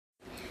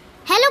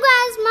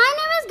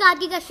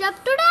Gargi Kashyap.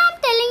 Today I am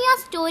telling you a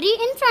story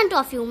in front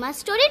of you. My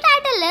story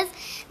title is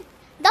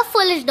The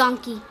Foolish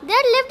Donkey.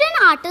 There lived an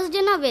artist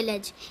in a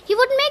village. He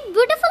would make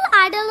beautiful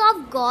idols of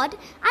God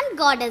and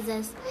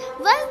goddesses.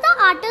 Once the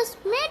artist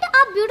made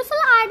a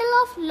beautiful idol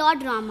of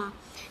Lord Rama.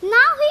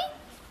 Now he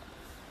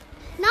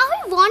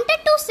wanted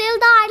to sell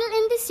the idol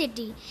in the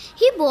city.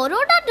 He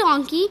borrowed a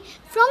donkey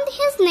from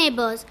his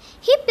neighbors.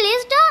 He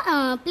placed the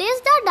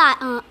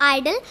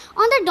idol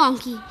on the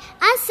donkey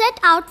and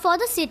set out for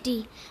the city.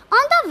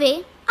 On the way,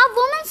 a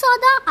woman saw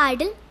the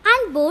idol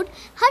and bowed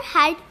her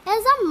head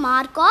as a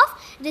mark of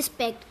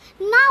respect.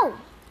 Now,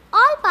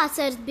 all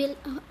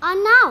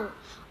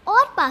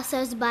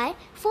passers-by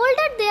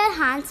folded their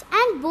hands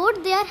and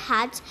bowed their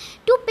heads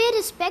to pay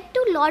respect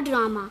to Lord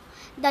Rama.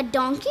 The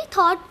donkey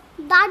thought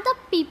that the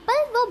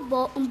people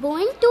were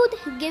bowing to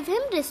give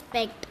him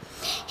respect.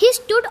 He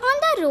stood on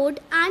the road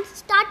and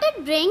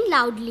started braying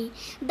loudly.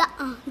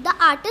 The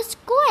artist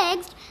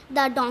coaxed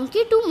the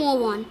donkey to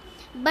move on,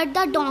 but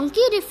the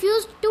donkey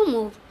refused to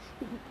move.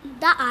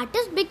 The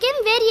artist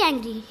became very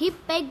angry. He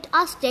picked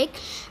a stick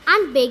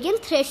and began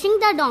thrashing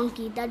the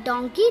donkey. The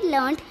donkey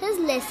learned his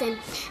lesson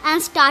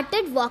and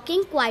started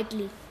walking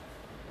quietly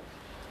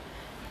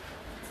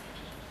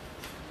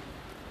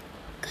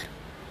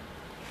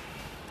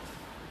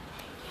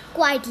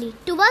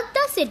towards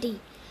the city.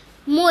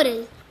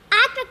 Moral: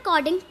 act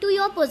according to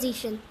your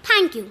position.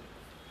 Thank you.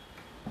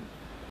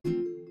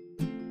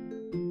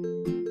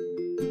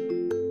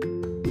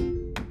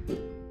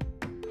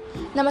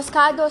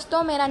 नमस्कार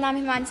दोस्तों, मेरा नाम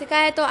हिमांशिका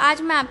है। तो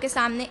आज मैं आपके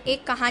सामने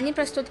एक कहानी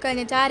प्रस्तुत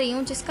करने जा रही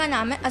हूँ जिसका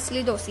नाम है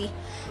असली दोषी।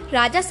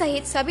 राजा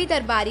सहित सभी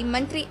दरबारी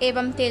मंत्री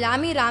एवं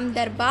तेलामी राम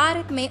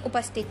दरबार में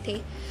उपस्थित थे।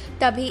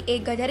 तभी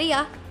एक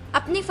गडरिया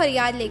अपनी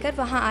फरियाद लेकर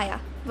वहाँ आया।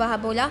 वह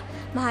बोला,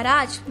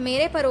 महाराज,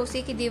 मेरे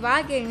पड़ोसी की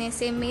दीवार गिरने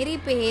से मेरी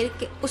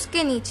भेड़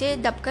उसके नीचे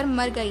दबकर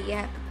मर गई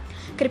है।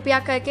 कृपया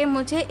करके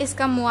मुझे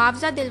इसका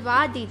मुआवजा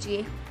दिलवा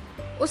दीजिए।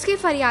 उसकी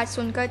फरियाद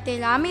सुनकर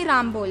तेलामी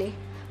राम बोले,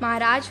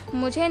 महाराज,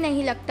 मुझे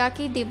नहीं लगता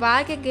कि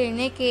दीवार के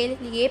गिरने के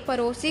लिए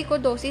पड़ोसी को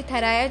दोषी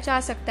ठहराया जा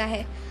सकता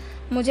है।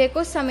 मुझे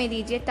कुछ समय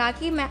दीजिए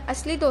ताकि मैं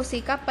असली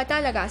दोषी का पता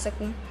लगा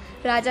सकूं।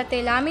 राजा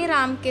तेलामी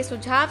राम के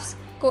सुझाव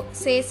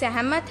से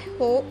सहमत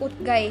हो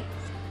गए।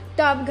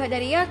 तब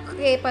गडरिया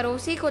के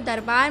पड़ोसी को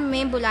दरबार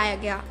में बुलाया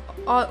गया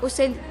और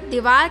उसे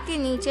दीवार के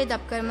नीचे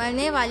दबकर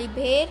मरने वाली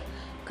भेड़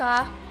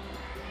का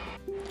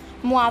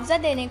मुआवजा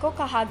देने को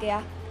कहा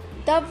गया।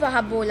 तब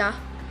वह बोला,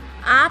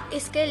 आप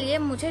इसके लिए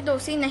मुझे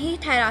दोषी नहीं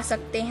ठहरा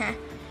सकते हैं।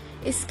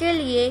 इसके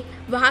लिए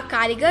वह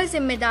कारीगर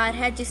जिम्मेदार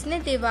है जिसने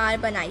दीवार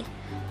बनाई।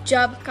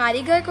 जब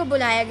कारीगर को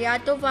बुलाया गया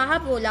तो वह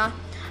बोला,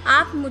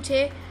 आप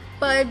मुझे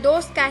पर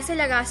दोष कैसे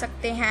लगा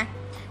सकते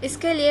हैं?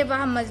 इसके लिए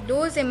वह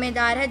मजदूर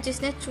जिम्मेदार है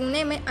जिसने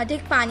चूने में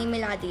अधिक पानी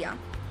मिला दिया।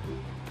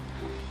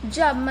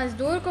 जब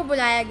मजदूर को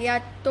बुलाया गया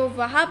तो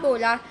वह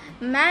बोला,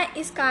 मैं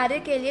इस कार्य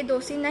के लिए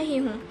दोषी नहीं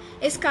हूँ।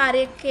 इस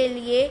कार्य के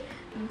लिए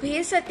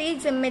भीसती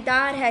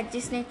जिम्मेदार है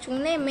जिसने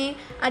चूने में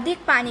अधिक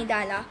पानी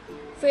डाला।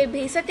 फिर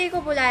भीसती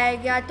को बुलाया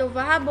गया तो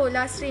वह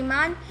बोला,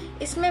 श्रीमान,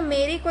 इसमें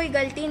मेरी कोई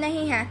गलती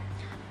नहीं है।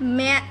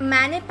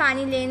 मैंने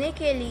पानी लेने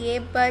के लिए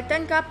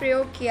बर्तन का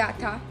प्रयोग किया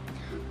था।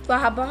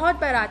 वह बहुत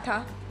बड़ा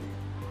था।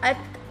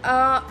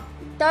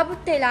 तब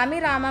तेलामी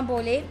रामा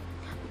बोले,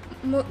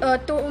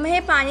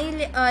 तुम्हें पानी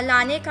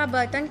लाने का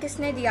बर्तन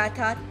किसने दिया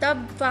था?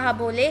 तब वह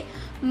बोले,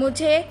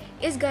 मुझे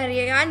इस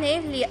गडरिया ने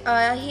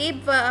ही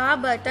वह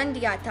बर्तन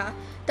दिया था।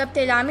 तब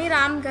तेलामी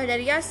राम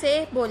गडरिया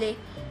से बोले,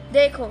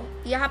 देखो,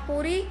 यह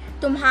पूरी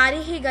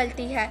तुम्हारी ही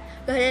गलती है।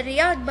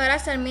 गडरिया बड़ा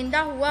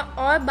शर्मिंदा हुआ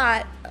और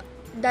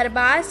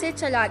दरबार से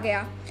चला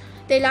गया।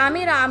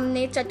 तेलामी राम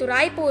ने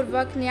चतुराई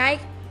पूर्वक न्याय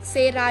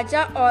से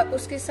राजा और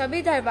उसके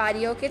सभी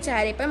दरबारियों के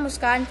चेहरे पर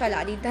मुस्कान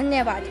फैला दी।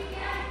 धन्यवाद।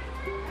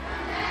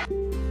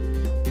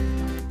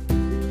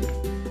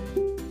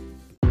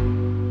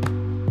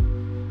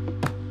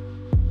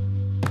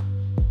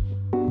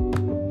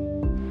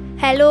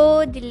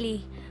 हेलो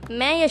दिल्ली,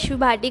 मैं यशु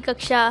भाटी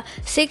कक्षा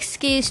 6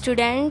 की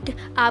स्टूडेंट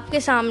आपके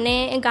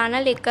सामने गाना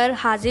लेकर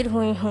हाजिर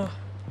हुई हूँ।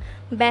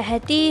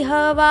 बहती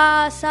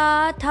हवा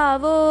सा था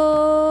वो,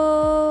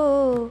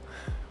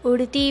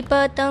 उड़ती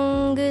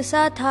पतंग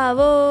सा था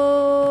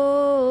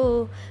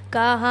वो,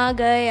 कहाँ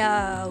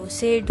गया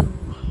उसे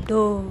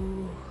ढूंढो।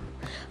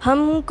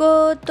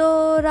 हमको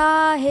तो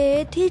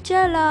राहें थी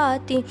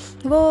चलाती,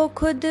 वो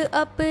खुद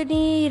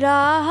अपनी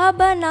राह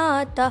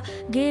बनाता,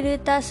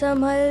 गिरता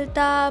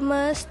संभलता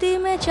मस्ती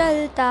में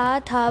चलता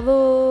था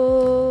वो।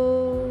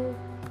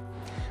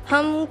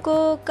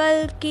 हमको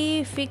कल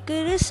की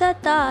फिक्र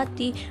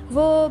सताती,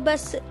 वो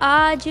बस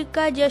आज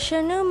का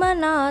जश्न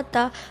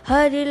मनाता,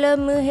 हर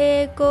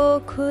लम्हे को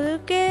खुल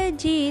के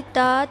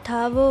जीता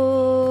था वो।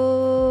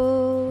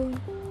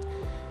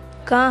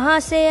 कहाँ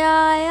से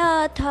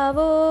आया था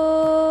वो,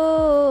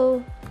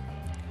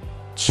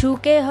 छू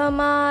के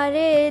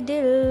हमारे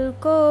दिल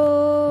को,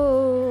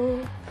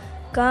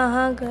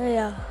 कहाँ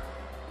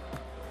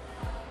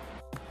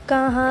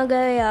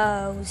गया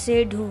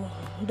उसे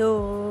ढूंढो।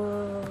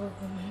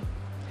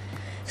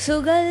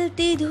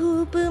 सुगलती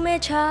धूप में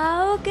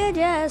छाँव के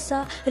जैसा,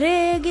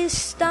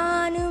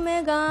 रेगिस्तान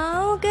में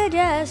गाँव के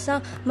जैसा,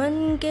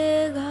 मन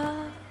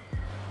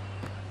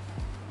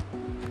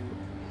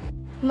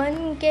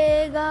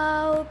के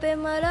घाव पे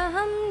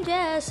मरहम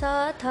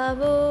जैसा था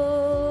वो।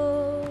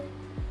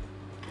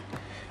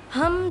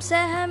 हम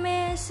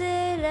सहमे से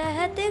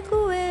रहते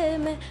कुएं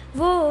में,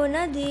 वो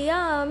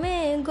नदिया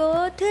में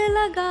गोथ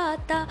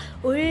लगाता,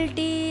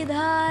 उल्टी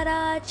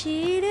धारा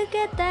चीर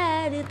के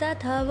तैरता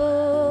था वो।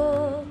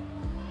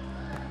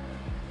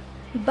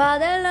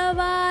 बादल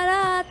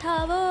आवारा था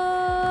वो,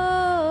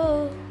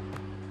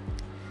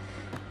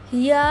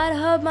 यार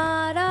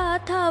हमारा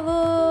था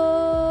वो।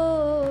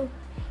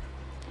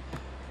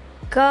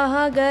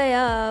 कहाँ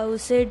गया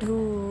उसे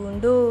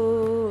ढूंढो,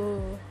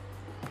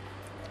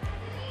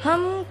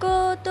 हमको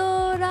तो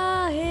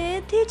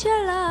राहें थी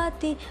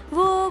चलाती,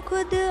 वो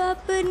खुद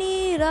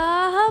अपनी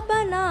राह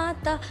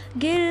बनाता,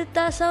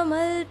 गिरता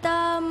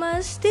संभलता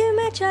मस्ती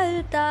में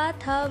चलता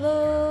था वो।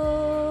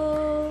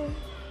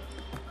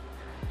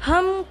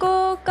 हमको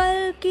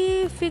कल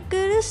की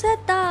फिक्र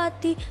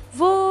सताती,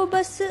 वो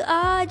बस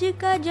आज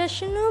का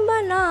जश्न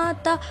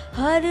मनाता,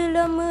 हर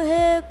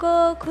लम्हे को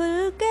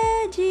खुल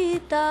के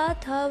जीता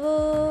था वो।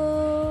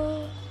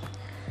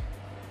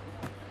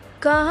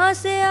 कहाँ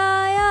से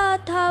आया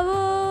था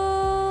वो,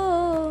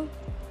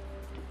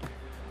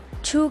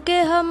 छू के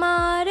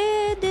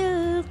हमारे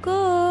दिल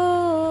को,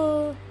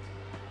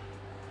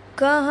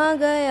 कहाँ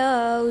गया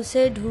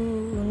उसे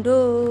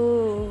ढूंढो।